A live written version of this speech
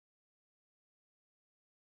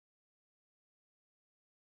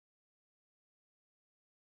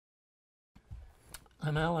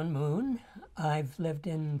I'm Alan Moon. I've lived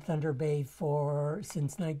in Thunder Bay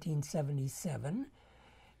since 1977,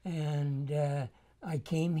 and I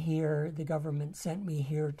came here. The government sent me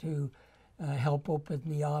here to help open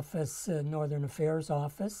the office, Northern Affairs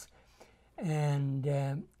office, and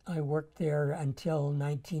I worked there until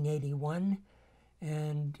 1981,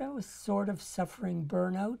 and I was sort of suffering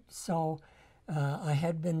burnout. So I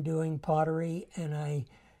had been doing pottery, and I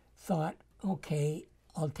thought, okay,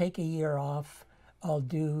 I'll take a year off. I'll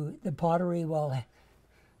do the pottery while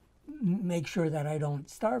make sure that I don't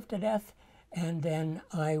starve to death, and then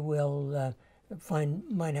I will find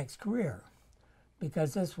my next career,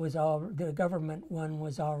 because this was the government one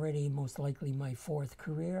was already most likely my fourth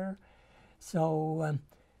career. So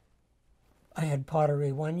I had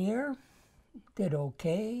pottery 1 year, did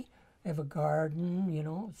okay. I have a garden, you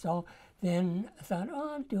know. So then I thought,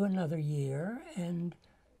 oh, I'll do another year, and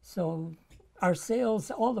so our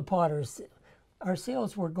sales, all the potters. Our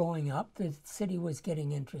sales were going up. The city was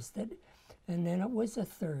getting interested. And then it was a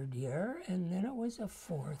third year, and then it was a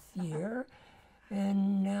fourth year,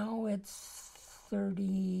 and now it's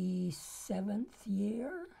 37th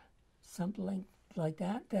year, something like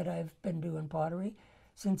that I've been doing pottery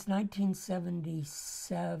since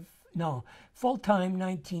 1977. No, full-time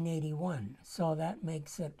 1981. So that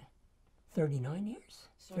makes it 39 years,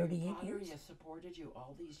 so 38 pottery years. has supported you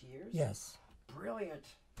all these years? Yes.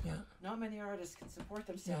 Brilliant. Yeah. Not many artists can support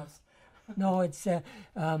themselves. Yeah. No, it's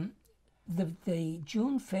the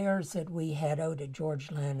June fairs that we had out at George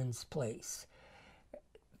Lannon's place.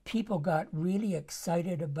 People got really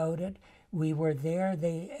excited about it. We were there.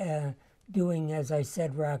 They doing, as I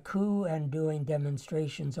said, raku, and doing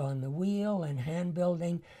demonstrations on the wheel and hand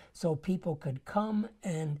building, so people could come,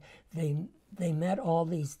 and they met all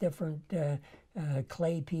these different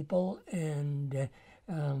clay people, and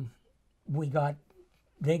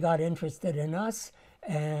they got interested in us,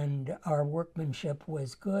 and our workmanship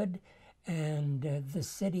was good, and the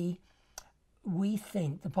city,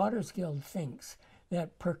 the Potters Guild thinks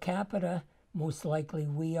that per capita, most likely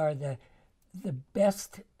we are the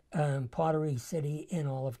best pottery city in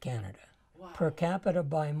all of Canada. Wow. Per capita,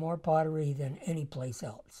 buy more pottery than any place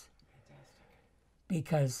else. Fantastic.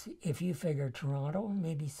 Because if you figure Toronto,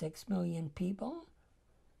 maybe 6 million people,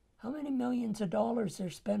 how many millions of dollars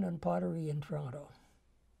are spent on pottery in Toronto?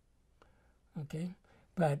 Okay,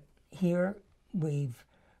 but here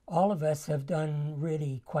all of us have done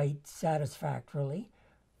really quite satisfactorily,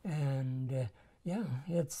 and yeah,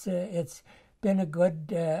 it's been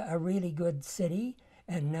a really good city,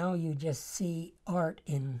 and now you just see art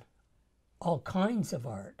in all kinds of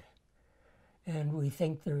art, and we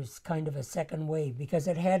think there's kind of a second wave, because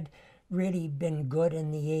it had really been good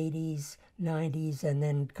in the 80s, 90s, and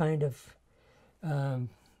then kind of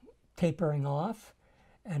tapering off.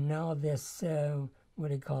 And now this, what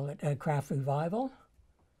do you call it, a craft revival.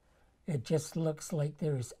 It just looks like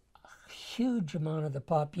there's a huge amount of the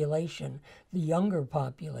population, the younger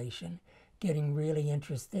population, getting really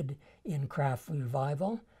interested in craft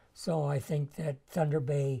revival. So I think that Thunder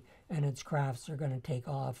Bay and its crafts are going to take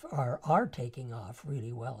off, or are taking off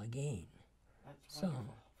really well again. That's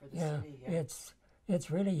wonderful for the city. Yeah,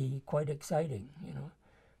 it's really quite exciting, you know,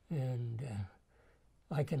 and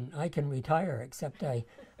I can retire, except I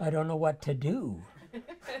don't know what to do.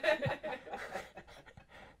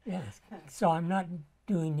 Yes, so I'm not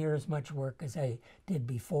doing near as much work as I did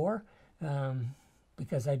before,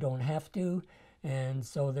 because I don't have to, and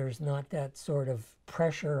so there's not that sort of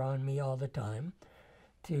pressure on me all the time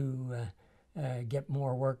to get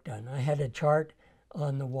more work done. I had a chart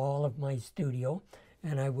on the wall of my studio,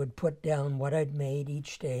 and I would put down what I'd made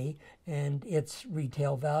each day and its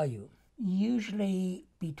retail value. Usually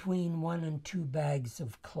between 1 and 2 bags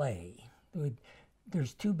of clay.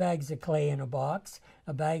 There's 2 bags of clay in a box.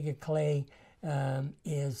 A bag of clay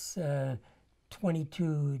is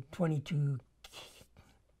 22,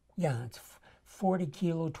 yeah, it's 40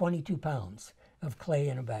 kilo, 22 pounds of clay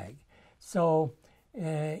in a bag. So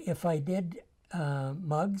if I did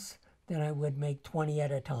mugs, then I would make 20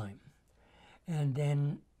 at a time. And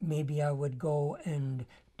then maybe I would go and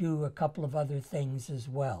do a couple of other things as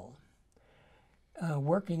well.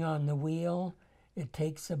 Working on the wheel, it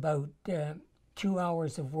takes about 2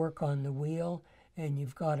 hours of work on the wheel, and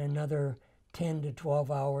you've got another 10 to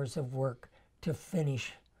 12 hours of work to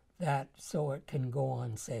finish that so it can go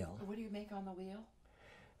on sale. What do you make on the wheel?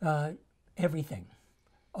 Everything.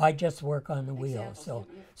 I just work on the wheel, Examples,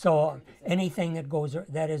 so anything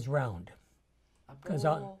that is round. Because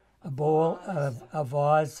a bowl, a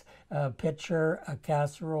vase, a pitcher, a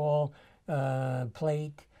casserole,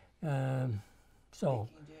 plate. So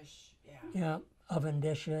Baking dish, yeah, oven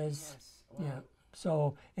dishes. Yes. Wow. Yeah.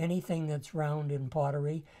 So anything that's round in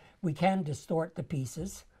pottery, we can distort the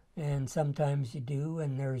pieces, and sometimes you do,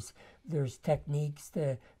 and there's techniques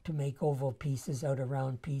to make oval pieces out of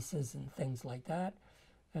round pieces and things like that.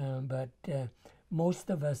 But most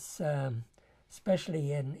of us,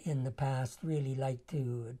 especially in the past, really like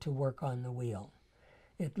to work on the wheel.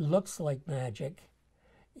 It looks like magic.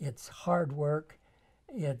 It's hard work.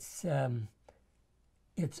 It's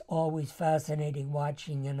always fascinating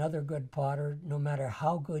watching another good potter, no matter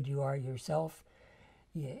how good you are yourself.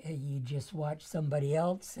 You just watch somebody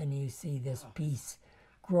else and you see this piece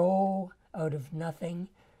grow out of nothing.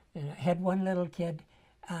 And I had one little kid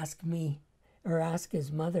ask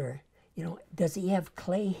his mother, does he have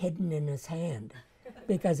clay hidden in his hand?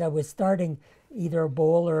 Because I was starting either a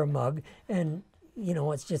bowl or a mug, and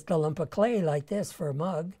it's just a lump of clay like this for a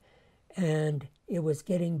mug, and it was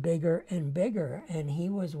getting bigger and bigger, and he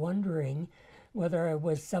was wondering whether it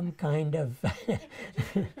was some kind of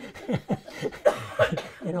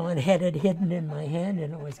and had it hidden in my hand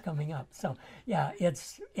and it was coming up. So yeah,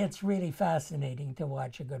 it's really fascinating to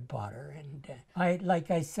watch a good potter. And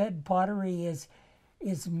like I said, pottery is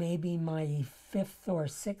maybe my 5th or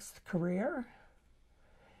 6th career,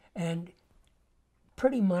 and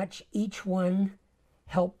pretty much each one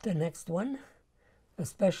helped the next one,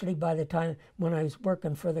 especially by the time when I was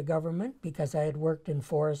working for the government, because I had worked in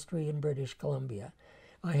forestry in British Columbia.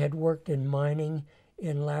 I had worked in mining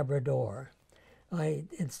in Labrador.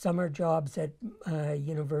 Summer jobs at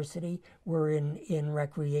university were in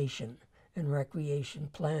recreation and recreation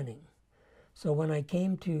planning. So when I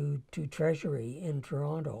came to Treasury in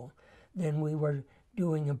Toronto, then we were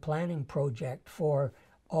doing a planning project for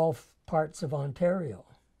all parts of Ontario.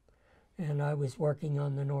 And I was working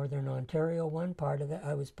on the Northern Ontario one,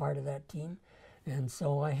 I was part of that team. And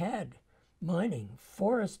so I had mining,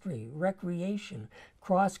 forestry, recreation,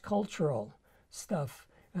 cross-cultural stuff,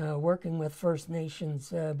 working with First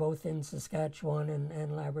Nations both in Saskatchewan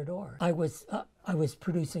and Labrador. I was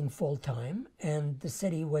producing full-time, and the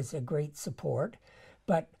city was a great support.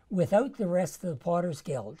 But without the rest of the Potters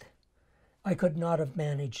Guild, I could not have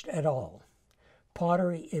managed at all.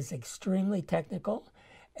 Pottery is extremely technical,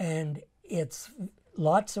 and it's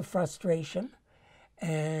lots of frustration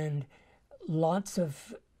and lots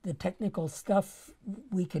of the technical stuff.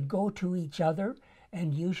 We could go to each other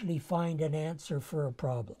and usually find an answer for a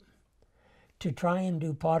problem. To try and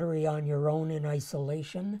do pottery on your own in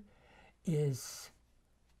isolation is,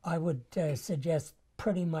 I would suggest,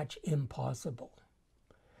 pretty much impossible.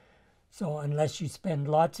 So unless you spend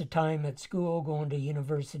lots of time at school, going to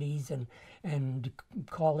universities and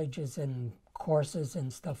colleges and courses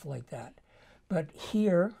and stuff like that. But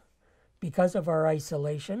here, because of our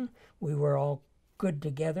isolation, we were all good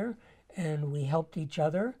together and we helped each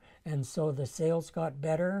other, and so the sales got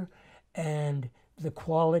better and the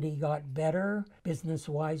quality got better.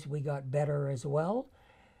 Business-wise, we got better as well,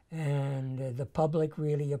 and the public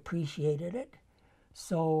really appreciated it.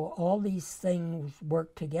 So all these things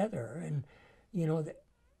work together. And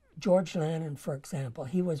George Lannon, for example,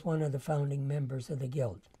 he was one of the founding members of the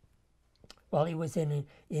Guild. Well, he was in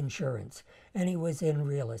insurance, and he was in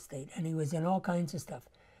real estate, and he was in all kinds of stuff.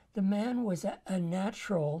 The man was a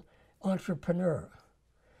natural entrepreneur.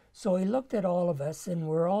 So he looked at all of us, and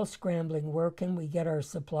we're all scrambling, where can we get our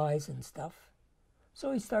supplies and stuff?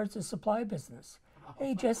 So he starts a supply business.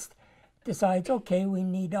 He just decides, okay, we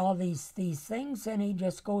need all these things, and he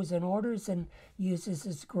just goes and orders and uses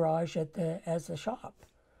his garage as a shop.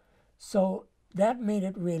 So that made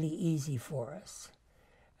it really easy for us.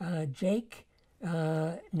 Jake,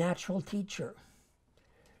 natural teacher.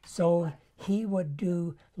 So he would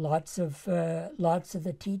do lots of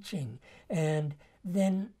the teaching. And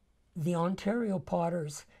then the Ontario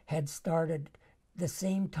Potters had started the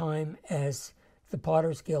same time as the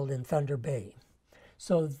Potters Guild in Thunder Bay.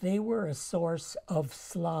 So they were a source of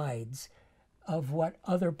slides of what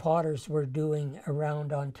other potters were doing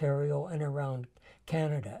around Ontario and around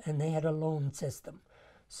Canada. And they had a loan system.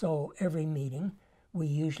 So every meeting, we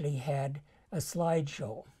usually had a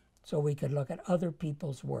slideshow so we could look at other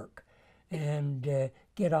people's work and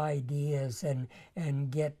get ideas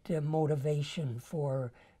and get motivation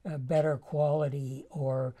for better quality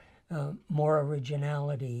or more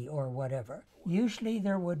originality or whatever. Usually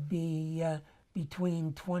there would be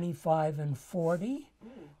between 25 and 40,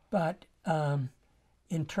 but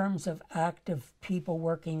in terms of active people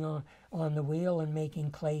working on the wheel and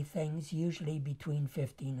making clay things, usually between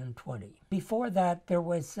 15 and 20. Before that, there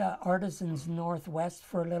was Artisans Northwest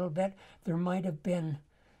for a little bit. There might have been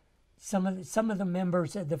some of the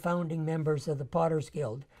members, the founding members of the Potters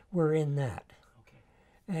Guild were in that. Okay.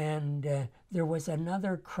 And there was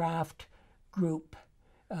another craft group,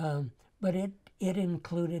 but it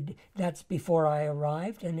included, that's before I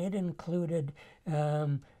arrived, and it included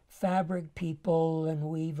fabric people and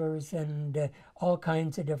weavers and all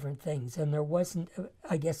kinds of different things. And there wasn't,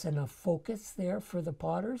 I guess, enough focus there for the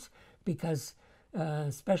potters because,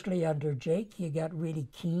 especially under Jake, you got really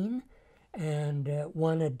keen and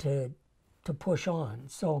wanted to push on.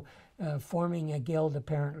 So forming a guild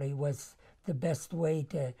apparently was the best way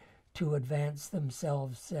to advance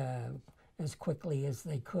themselves as quickly as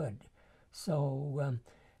they could. So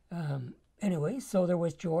anyway, so there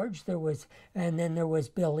was George, and then there was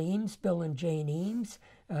Bill Eames, Bill and Jane Eames.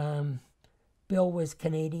 Bill was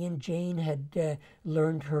Canadian. Jane had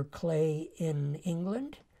learned her clay in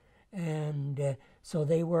England, and so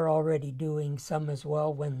they were already doing some as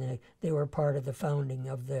well when they were part of the founding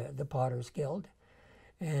of the Potters Guild.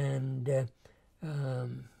 And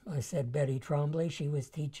I said Betty Tremblay, she was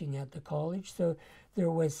teaching at the college. So there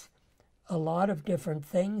was a lot of different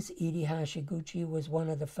things. Edie Hashiguchi was one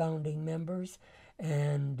of the founding members,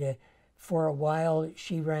 and for a while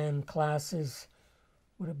she ran classes,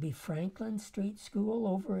 would it be Franklin Street School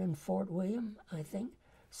over in Fort William, I think.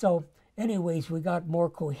 So anyways, we got more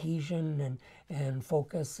cohesion and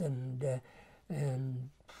focus, and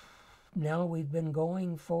now we've been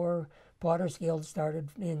going for, Potters Guild started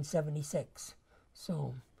in '76.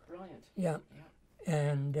 So brilliant. Yeah.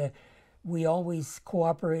 And we always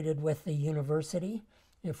cooperated with the university.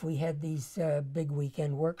 If we had these big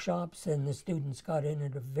weekend workshops, and the students got in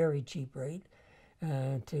at a very cheap rate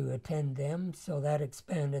to attend them, so that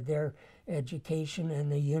expanded their education,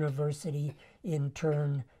 and the university in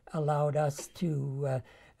turn allowed us to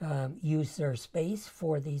use their space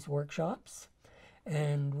for these workshops.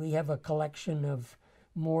 And we have a collection of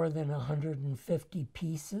more than 150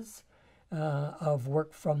 pieces of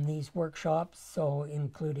work from these workshops, so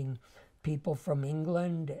including people from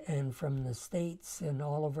England and from the States and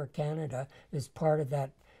all over Canada is part of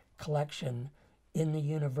that collection in the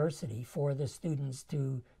university for the students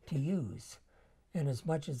to use. And as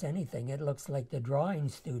much as anything, it looks like the drawing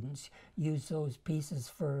students use those pieces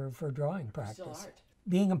for drawing practice. Still art.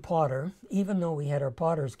 Being a potter, even though we had our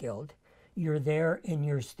Potters Guild, you're there in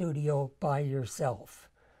your studio by yourself.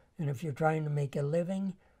 And if you're trying to make a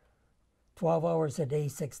living, 12 hours a day,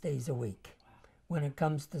 6 days a week. When it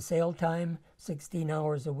comes to sale time, 16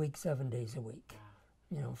 hours a week, 7 days a week.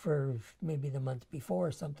 You know, for maybe the month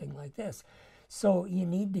before, something like this. So you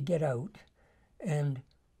need to get out, and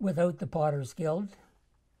without the Potters Guild,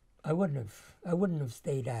 I wouldn't have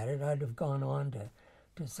stayed at it. I'd have gone on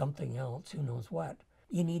to something else, who knows what.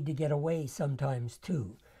 You need to get away sometimes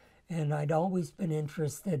too. And I'd always been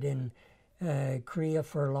interested in Korea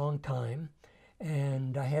for a long time,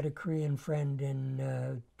 and I had a Korean friend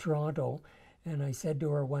in Toronto, and I said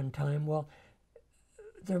to her one time, well,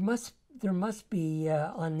 there must be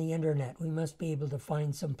on the internet, we must be able to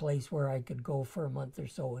find some place where I could go for a month or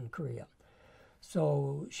so in Korea.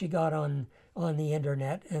 So she got on the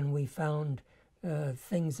internet, and we found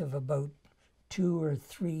things of about 2 or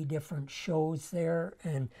 3 different shows there,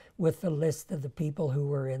 and with the list of the people who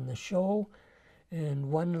were in the show. And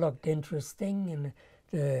one looked interesting,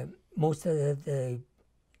 and most of there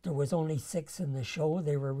was only 6 in the show.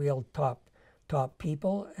 They were real top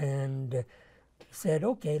people, and said,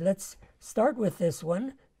 okay, let's start with this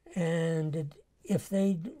one, and if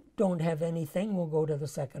they don't have anything, we'll go to the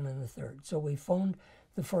second and the third. So we phoned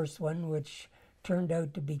the first one, which turned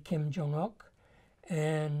out to be Kim Jong-ok,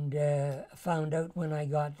 and found out when I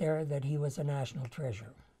got there that he was a national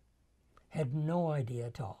treasure. Had no idea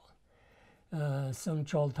at all. Sung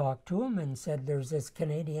Chol talked to him and said, there's this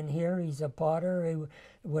Canadian here, he's a potter, he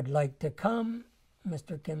would like to come.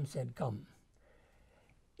 Mr. Kim said, come.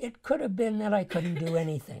 It could have been that I couldn't do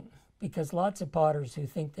anything, because lots of potters who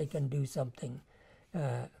think they can do something,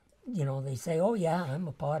 you know, they say, oh yeah, I'm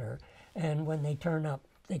a potter, and when they turn up,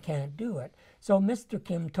 they can't do it. So Mr.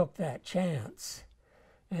 Kim took that chance.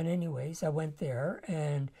 And anyways, I went there,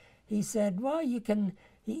 and he said, well, you can,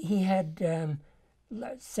 he had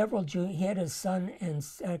several, he had his son and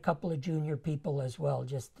a couple of junior people as well,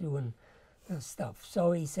 just doing stuff.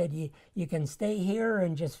 So he said, you can stay here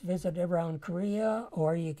and just visit around Korea,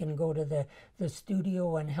 or you can go to the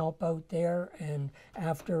studio and help out there, and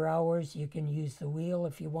after hours you can use the wheel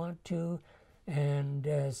if you want to.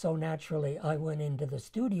 And so naturally I went into the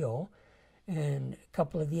studio, and a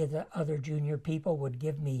couple of the other junior people would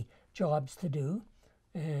give me jobs to do,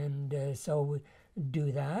 and so we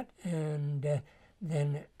do that. And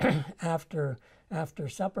then after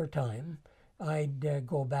supper time, I'd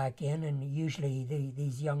go back in, and usually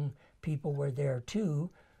these young people were there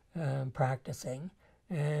too, practicing.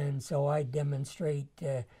 And so I'd demonstrate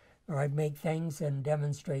or I'd make things and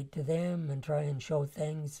demonstrate to them and try and show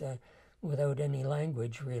things without any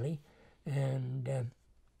language really. And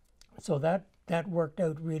so that worked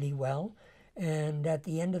out really well. And at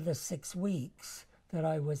the end of the 6 weeks that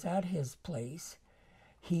I was at his place,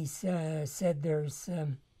 he said there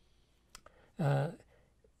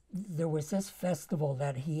was this festival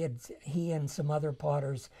that he and some other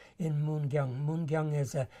potters in Mungyang. Mungyang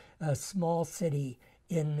is a small city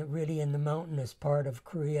really in the mountainous part of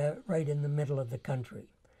Korea, right in the middle of the country.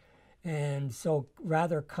 And so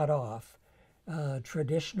rather cut off.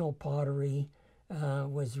 Traditional pottery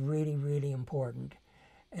was really, really important.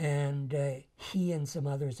 And he and some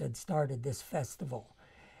others had started this festival.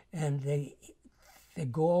 And the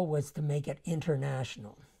goal was to make it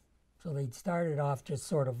international. So they'd started off just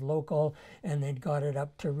sort of local, and they'd got it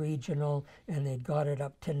up to regional, and they'd got it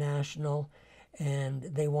up to national, and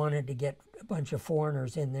they wanted to get a bunch of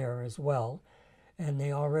foreigners in there as well. And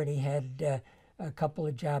they already had a couple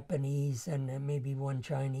of Japanese and maybe one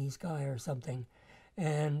Chinese guy or something.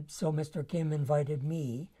 And so Mr. Kim invited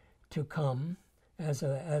me to come as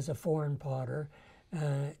a foreign potter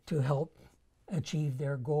to help achieve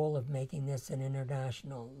their goal of making this an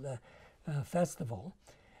international festival.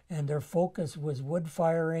 And their focus was wood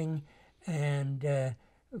firing and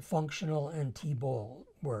functional and tea bowl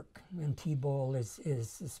work. And tea bowl is a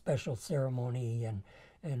special ceremony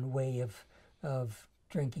and way of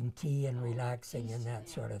drinking tea and relaxing and that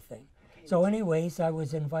sort of thing. So anyways, I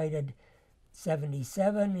was invited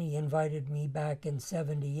 77. He invited me back in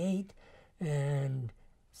 78 and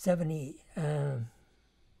 78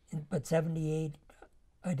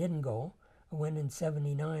 I didn't go. I went in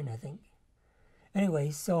 79, I think.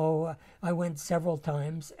 Anyway, so I went several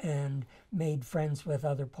times and made friends with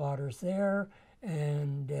other potters there,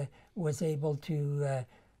 and was able to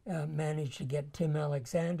manage to get Tim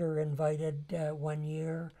Alexander invited one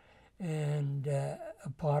year, and a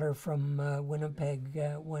potter from Winnipeg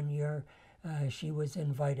one year. She was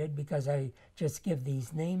invited because I just give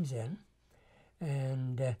these names in.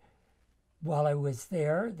 And while I was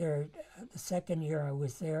there, the second year I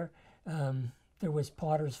was there, there was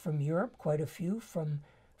potters from Europe. Quite a few from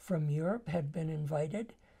Europe had been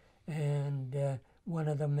invited, and one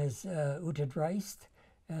of them is Uta Dreist,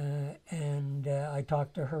 and I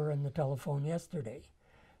talked to her on the telephone yesterday.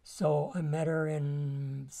 So I met her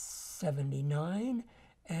in 79,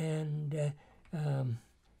 and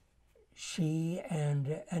she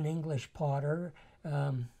and an English potter,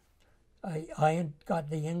 I got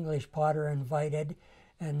the English potter invited,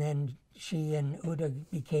 and then she and Uta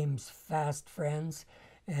became fast friends,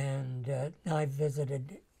 and I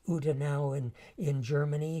visited Uta now in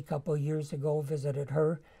Germany a couple of years ago, visited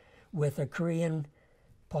her with a Korean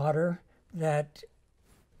potter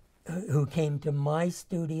who came to my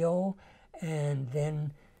studio, and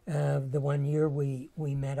then the one year we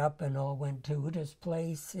met up and all went to Uta's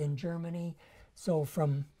place in Germany. So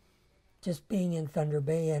from just being in Thunder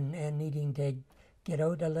Bay and needing to get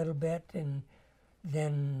out a little bit, and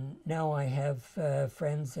then now I have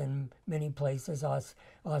friends in many places,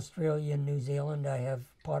 Australia and New Zealand. I have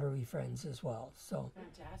pottery friends as well. So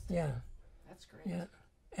fantastic. Yeah, that's great. Yeah,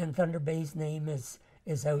 and Thunder Bay's name is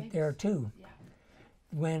out there too. Yeah.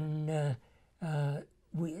 When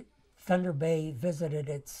Thunder Bay visited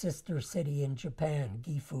its sister city in Japan,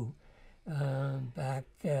 Gifu, back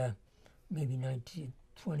maybe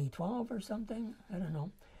 2012 or something. I don't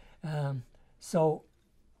know. So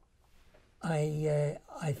I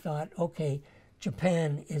thought, okay,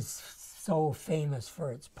 Japan is so famous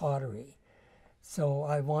for its pottery, so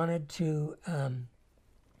I wanted to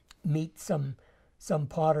meet some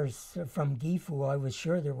potters from Gifu. I was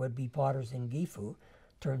sure there would be potters in Gifu.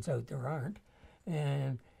 Turns out there aren't,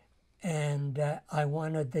 and I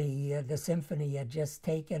wanted the symphony had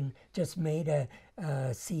just made a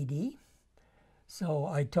CD. So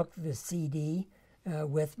I took the CD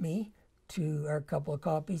with me or a couple of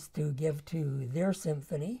copies to give to their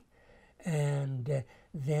symphony, and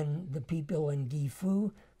then the people in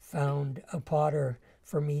Gifu found a potter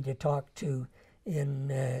for me to talk to in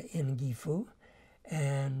Gifu,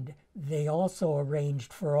 and they also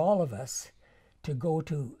arranged for all of us to go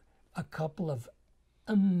to a couple of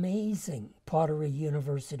amazing pottery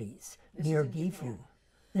universities near Gifu. Japan.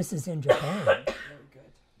 This is in Japan. Very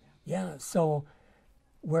good. Yeah, so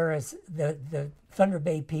whereas the Thunder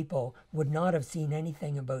Bay people would not have seen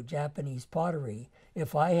anything about Japanese pottery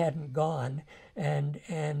if I hadn't gone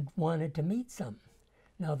and wanted to meet some.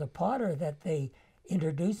 Now the potter that they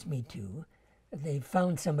introduced me to, they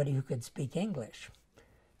found somebody who could speak English.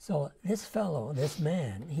 So this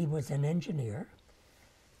man, he was an engineer.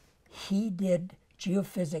 He did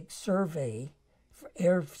geophysics survey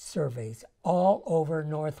air surveys all over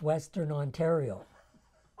northwestern Ontario.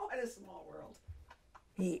 Oh, what a small world.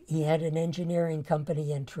 He had an engineering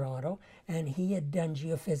company in Toronto, and he had done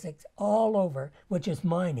geophysics all over, which is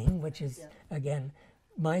mining, which is, again,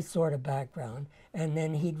 my sort of background. And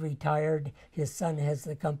then he'd retired. His son has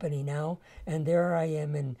the company now. And there I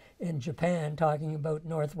am in Japan talking about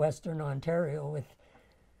northwestern Ontario with...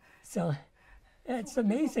 So it's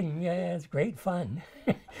amazing. Yeah, it's great fun.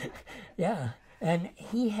 Yeah. And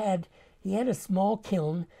he had a small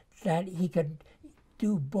kiln that he could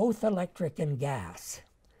do both electric and gas.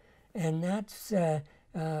 And that's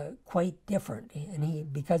quite different.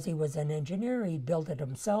 And because he was an engineer, he built it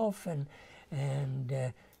himself. And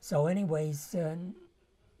so anyways,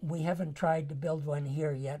 we haven't tried to build one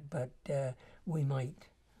here yet, but we might.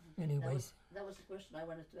 Anyways. That was the question I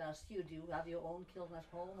wanted to ask you. Do you have your own kiln at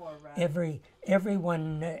home, or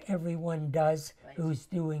everyone does, right, who's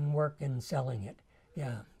doing work and selling it?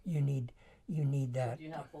 Yeah, you need that. Do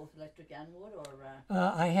you have both electric and wood, or?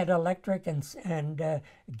 I had electric and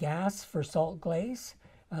gas for salt glaze.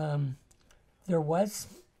 There was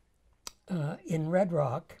in Red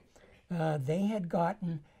Rock. They had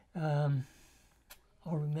gotten. I'll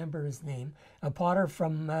remember his name. A potter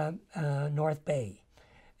from North Bay.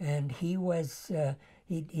 And he was,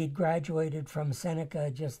 he'd graduated from Seneca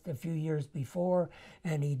just a few years before,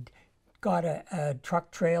 and he'd got a truck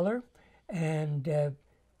trailer and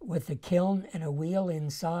with a kiln and a wheel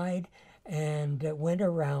inside, and went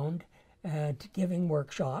around to giving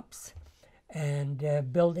workshops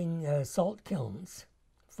and building salt kilns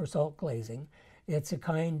for salt glazing. It's a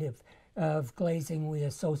kind of glazing we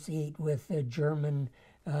associate with German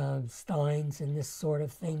steins and this sort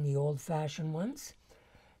of thing, the old-fashioned ones.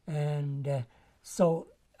 And so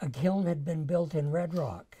a kiln had been built in Red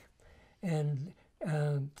Rock, and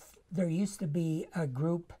there used to be a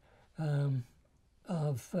group of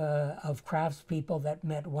craftspeople that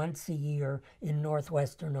met once a year in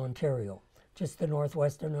northwestern Ontario, just the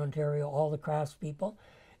northwestern Ontario, all the craftspeople.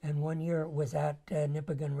 And one year it was at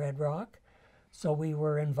Nipigon Red Rock, so we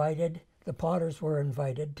were invited. The potters were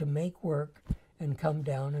invited to make work and come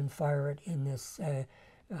down and fire it in this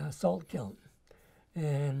salt kiln.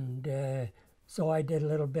 And so I did a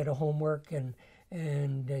little bit of homework and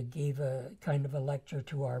gave a kind of a lecture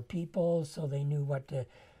to our people, so they knew what to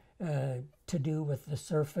do with the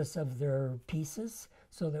surface of their pieces,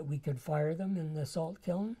 so that we could fire them in the salt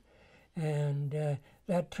kiln. And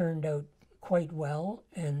that turned out quite well.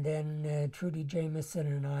 And then Trudy Jameson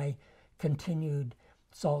and I continued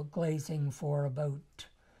salt glazing for about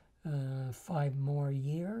 5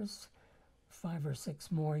 or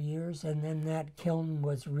 6 more years, and then that kiln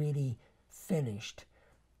was really finished,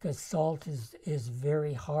 because salt is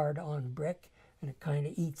very hard on brick and it kind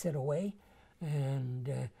of eats it away.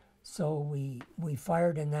 And so we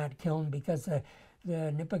fired in that kiln, because the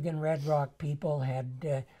Nipigon Red Rock people had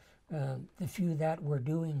the few that were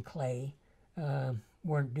doing clay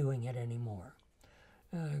weren't doing it anymore.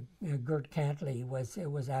 Gert Cantley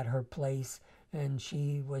was at her place, and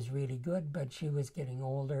she was really good, but she was getting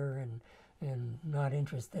older and not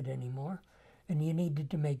interested anymore. And you needed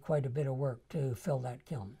to make quite a bit of work to fill that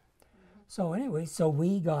kiln. So anyway, so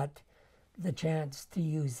we got the chance to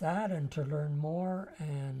use that and to learn more.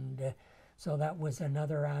 And so that was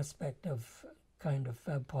another aspect of kind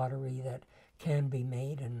of pottery that can be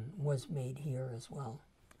made and was made here as well.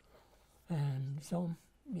 And so,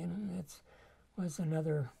 you know, it was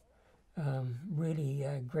another really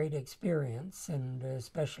great experience, and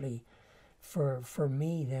especially for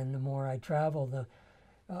me, then the more I travel,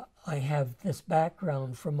 I have this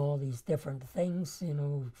background from all these different things. You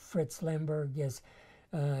know, Fritz Lemberg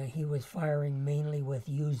he was firing mainly with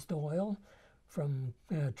used oil from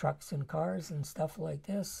trucks and cars and stuff like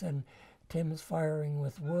this, and Tim's firing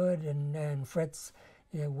with wood, and Fritz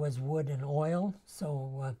was wood and oil.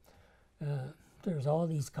 So there's all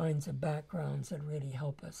these kinds of backgrounds that really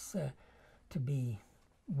help us to be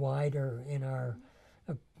wider in our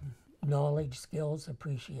knowledge, skills,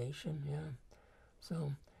 appreciation. Yeah.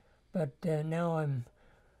 So, but now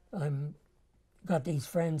I'm got these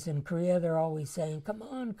friends in Korea. They're always saying, "Come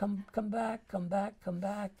on, come back, come back, come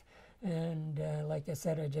back." And like I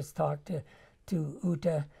said, I just talked to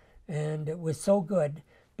Uta, and it was so good,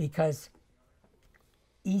 because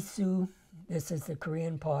Isu, this is the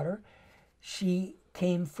Korean potter, she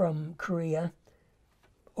came from Korea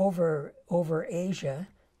over Asia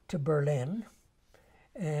to Berlin.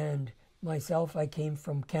 And myself, I came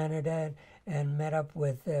from Canada and met up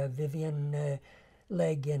with Vivian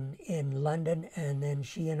Legg in London, and then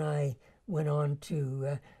she and I went on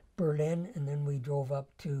to Berlin, and then we drove up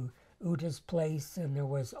to Uta's place, and there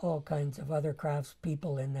was all kinds of other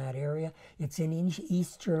craftspeople in that area. It's in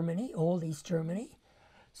East Germany, old East Germany.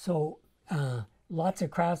 So lots of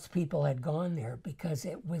craftspeople had gone there because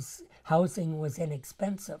housing was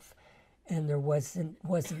inexpensive, and there wasn't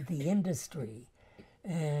the industry.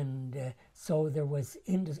 And so there was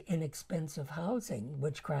inexpensive housing,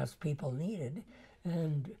 which craftspeople needed,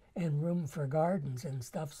 and room for gardens and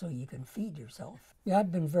stuff so you can feed yourself. Yeah,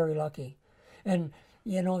 I've been very lucky. And,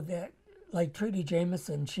 you know, like Trudy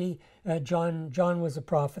Jameson, John was a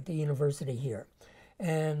prof at the university here.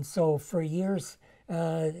 And so for years,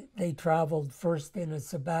 they traveled first in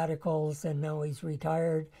his sabbaticals, and now he's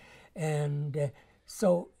retired. And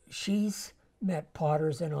so she's met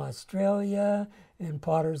potters in Australia, and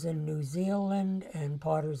potters in New Zealand, and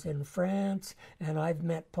potters in France, and I've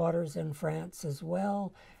met potters in France as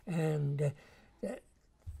well. And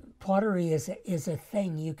pottery is a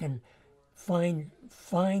thing. You can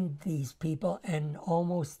find these people, and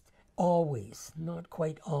almost always, not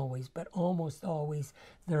quite always, but almost always,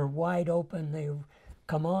 they're wide open. They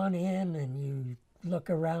come on in, and you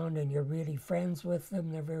look around, and you're really friends with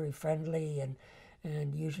them. They're very friendly, and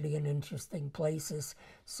usually in interesting places.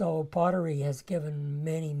 So pottery has given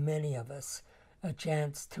many of us a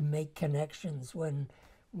chance to make connections when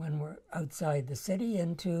we're outside the city.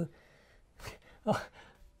 And to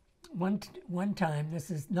one time,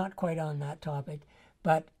 this is not quite on that topic,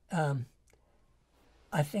 but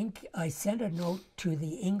I think I sent a note to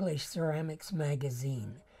the English Ceramics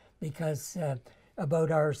magazine because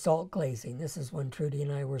about our salt glazing. This is when Trudy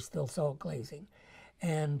and I were still salt glazing,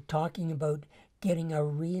 and talking about getting a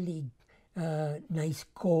really nice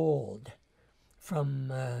gold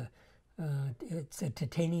from, it's a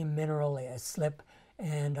titanium mineral, a slip,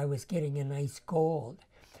 and I was getting a nice gold.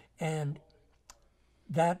 And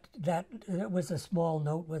that was a small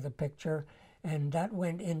note with a picture, and that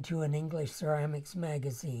went into an English Ceramics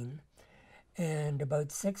magazine. And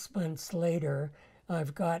about 6 months later,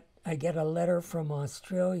 I get a letter from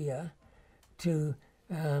Australia to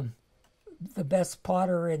the best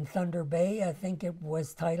potter in Thunder Bay. I think it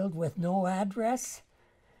was titled with no address,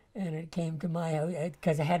 and it came to my house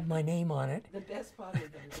because it had my name on it. The best potter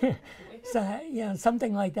in Thunder Bay. So, yeah,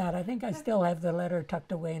 something like that. I think I still have the letter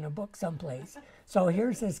tucked away in a book someplace. So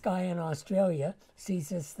here's this guy in Australia, sees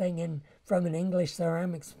this thing from an English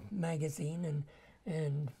Ceramics magazine,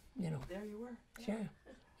 and you know. There you were. Sure,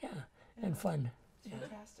 yeah, and fun. It's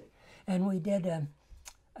fantastic. And we did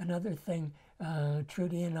another thing.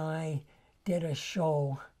 Trudy and I did a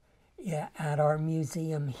show at our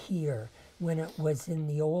museum here when it was in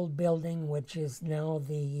the old building, which is now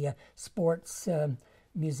the sports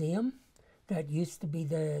museum that used to be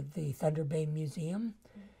the Thunder Bay Museum.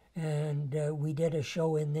 And we did a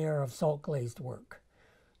show in there of salt glazed work.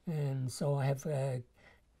 And so I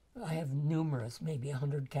have numerous, maybe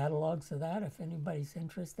 100 catalogs of that if anybody's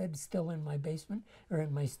interested. It's still in my basement or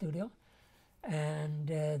in my studio. And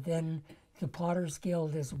then the Potters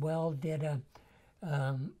Guild as well did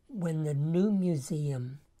when the new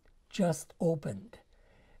museum just opened,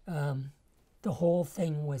 the whole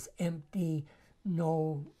thing was empty,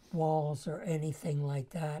 no walls or anything like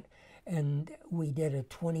that. And we did a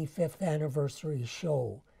 25th anniversary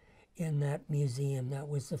show in that museum. That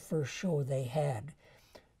was the first show they had.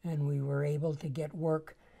 And we were able to get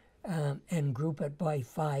work and group it by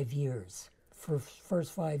 5 years. For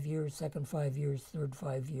first 5 years, second 5 years, third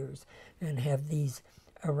 5 years, and have these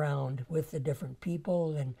around with the different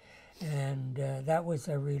people, and that was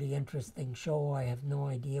a really interesting show. I have no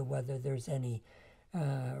idea whether there's any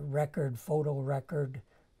photo record.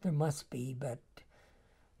 There must be, but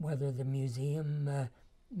whether the museum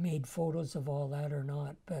made photos of all that or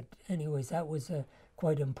not. But anyways, that was a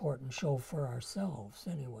quite important show for ourselves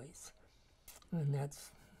anyways. And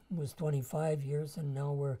was 25 years, and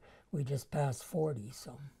now we just passed 40,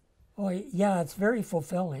 so. Oh yeah, it's very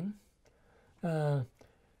fulfilling.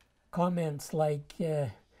 Comments like,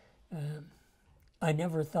 I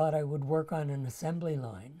never thought I would work on an assembly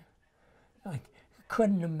line. I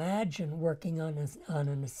couldn't imagine working on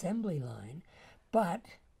an assembly line, but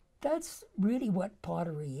that's really what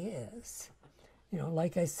pottery is. You know,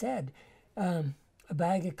 like I said, a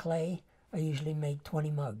bag of clay, I usually make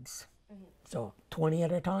 20 mugs. So 20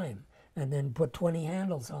 at a time, and then put 20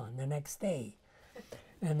 handles on the next day,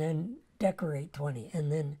 and then decorate 20,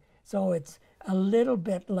 and then, so it's a little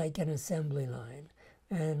bit like an assembly line,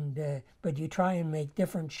 and but you try and make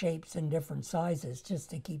different shapes and different sizes just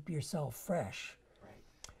to keep yourself fresh.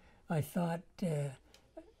 Right. I thought,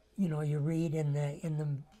 you know, you read in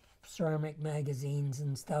the ceramic magazines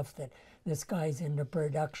and stuff that this guy's into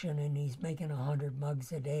production and he's making 100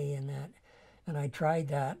 mugs a day and that, and I tried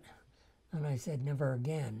that. And I said, never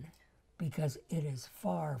again, because it is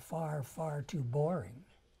far, far, far too boring.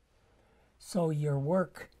 So your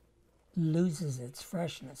work loses its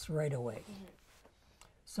freshness right away.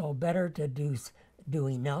 So better to do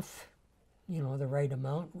enough, you know, the right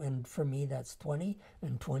amount. And for me, that's 20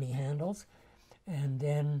 and 20 handles. And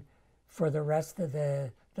then for the rest of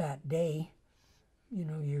that day, you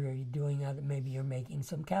know, you're doing other, maybe you're making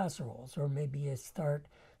some casseroles, or maybe you start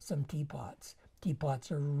some teapots.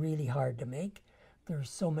 Teapots are really hard to make. There's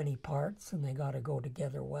so many parts, and they got to go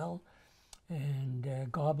together well. And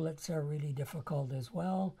goblets are really difficult as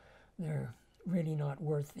well. They're really not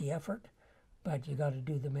worth the effort, but you got to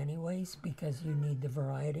do them anyways because you need the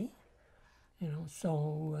variety, you know.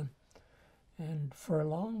 So, and for a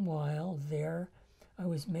long while there, I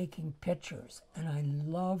was making pictures, and I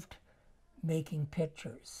loved making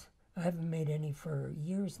pictures. I haven't made any for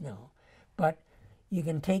years now, but you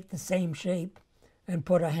can take the same shape and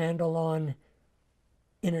put a handle on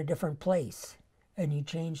in a different place, and you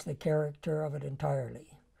change the character of it entirely.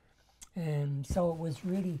 And so it was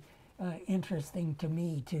really interesting to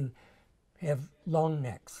me to have long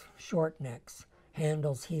necks, short necks,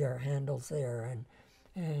 handles here, handles there,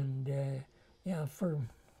 and yeah, for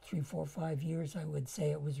 3, 4, 5 years, I would say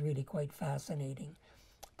it was really quite fascinating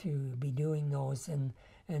to be doing those and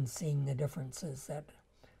seeing the differences that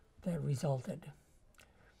resulted.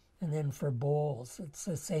 And then for bowls, it's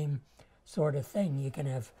the same sort of thing. You can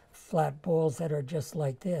have flat bowls that are just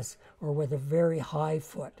like this, or with a very high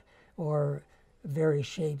foot, or various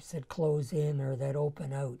shapes that close in or that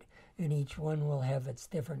open out. And each one will have its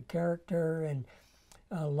different character, and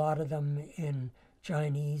a lot of them in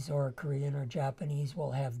Chinese or Korean or Japanese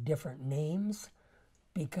will have different names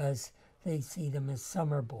because they see them as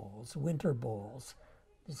summer bowls, winter bowls,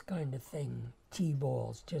 this kind of thing, tea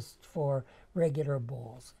bowls, just for regular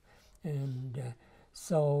bowls. And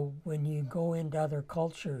so when you go into other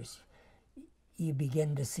cultures, you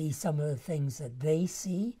begin to see some of the things that they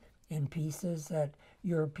see in pieces that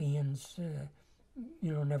Europeans,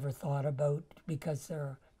 you know, never thought about because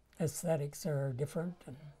their aesthetics are different.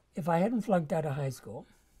 And if I hadn't flunked out of high school,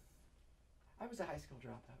 I was a high school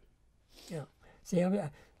dropout. yeah. See,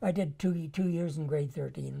 I did two years in grade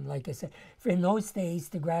 13. Like I said, in those days,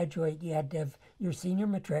 to graduate, you had to have your senior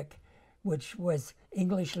matric, which was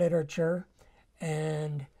English literature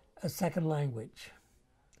and a second language.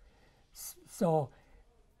 So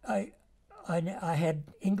I had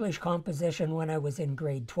English composition when I was in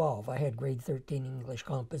grade 12. I had grade 13 English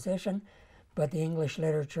composition, but the English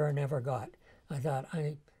literature I never got. I thought,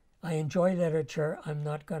 I enjoy literature. I'm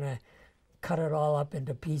not going to cut it all up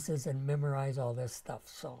into pieces and memorize all this stuff.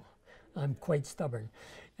 So I'm quite stubborn.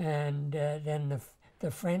 And then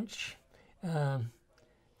the French,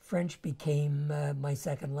 French became my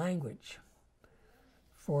second language.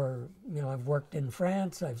 For, you know, I've worked in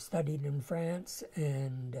France, I've studied in France,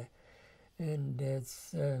 and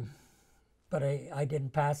it's, but I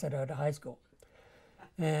didn't pass it out of high school.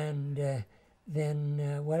 And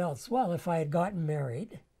then what else? Well, if I had gotten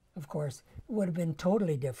married, of course, it would have been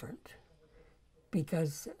totally different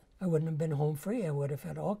because I wouldn't have been home free. I would have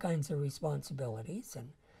had all kinds of responsibilities and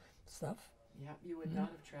stuff. Yeah, you would not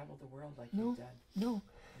have traveled the world like No, you've done. no.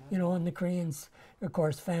 You know, and the Koreans, of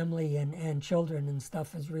course, family and children and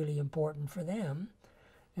stuff is really important for them.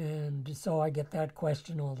 And so I get that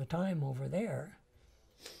question all the time over there.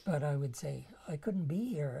 But I would say, I couldn't be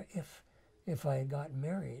here if I had gotten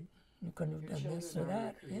married. You couldn't have Your done children this or are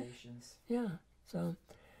that. your creations. Yeah. So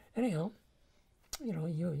anyhow, you know,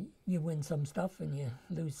 you win some stuff and you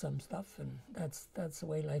lose some stuff, and that's the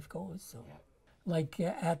way life goes. So, Yeah. like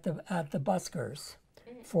at the buskers,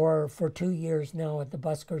 for 2 years now at the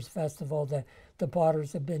Buskers Festival, the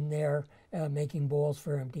potters have been there making bowls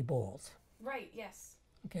for empty bowls. Right, yes.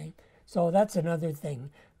 Okay, so that's another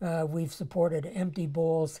thing. We've supported Empty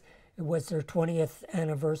Bowls. It was their 20th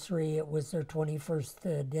anniversary. It was their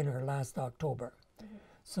 21st dinner last October.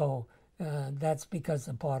 So that's because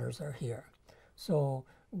the potters are here. So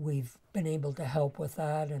we've been able to help with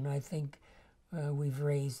that, and I think we've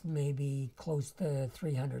raised maybe close to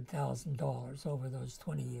 $300,000 over those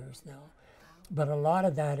 20 years now. But a lot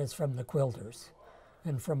of that is from the quilters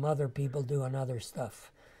and from other people doing other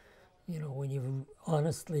stuff. You know, when you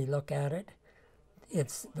honestly look at it,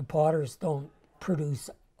 it's the potters don't produce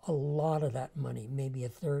a lot of that money, maybe a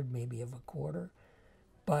third, maybe of a quarter.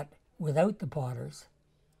 But without the potters,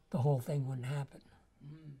 the whole thing wouldn't happen.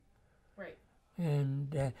 Right.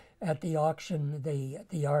 And at the auction,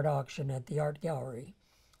 the art auction at the art gallery,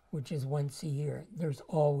 which is once a year, there's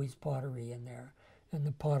always pottery in there, and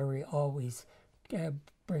the pottery always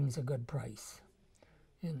brings a good price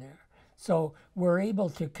in there. So we're able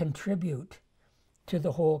to contribute to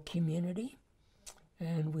the whole community,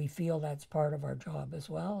 and we feel that's part of our job as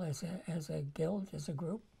well as a guild, as a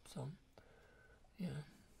group. So, yeah.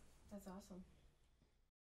 That's awesome.